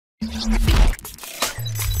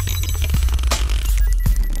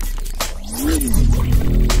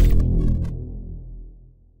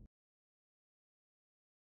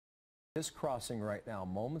This crossing right now,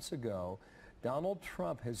 moments ago, Donald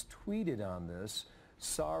Trump has tweeted on this.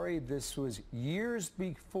 Sorry, this was years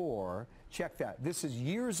before. Check that. This is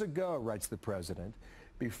years ago, writes the president,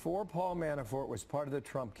 before Paul Manafort was part of the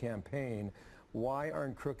Trump campaign. Why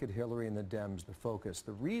aren't crooked Hillary and the Dems the focus?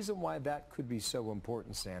 The reason why that could be so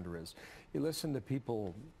important, Sandra, is you listen to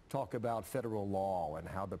people talk about federal law and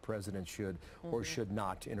how the president should or should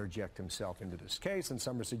not interject himself into this case, and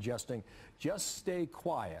some are suggesting just stay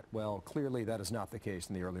quiet. Well, clearly that is not the case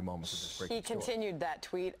in the early moments of this breaking story. He continued that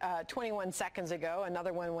tweet 21 seconds ago.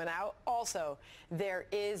 Another one went out. Also, there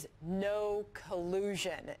is no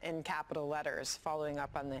collusion in capital letters, following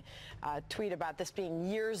up on the tweet about this being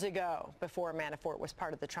years ago, before Manafort was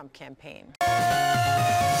part of the Trump campaign.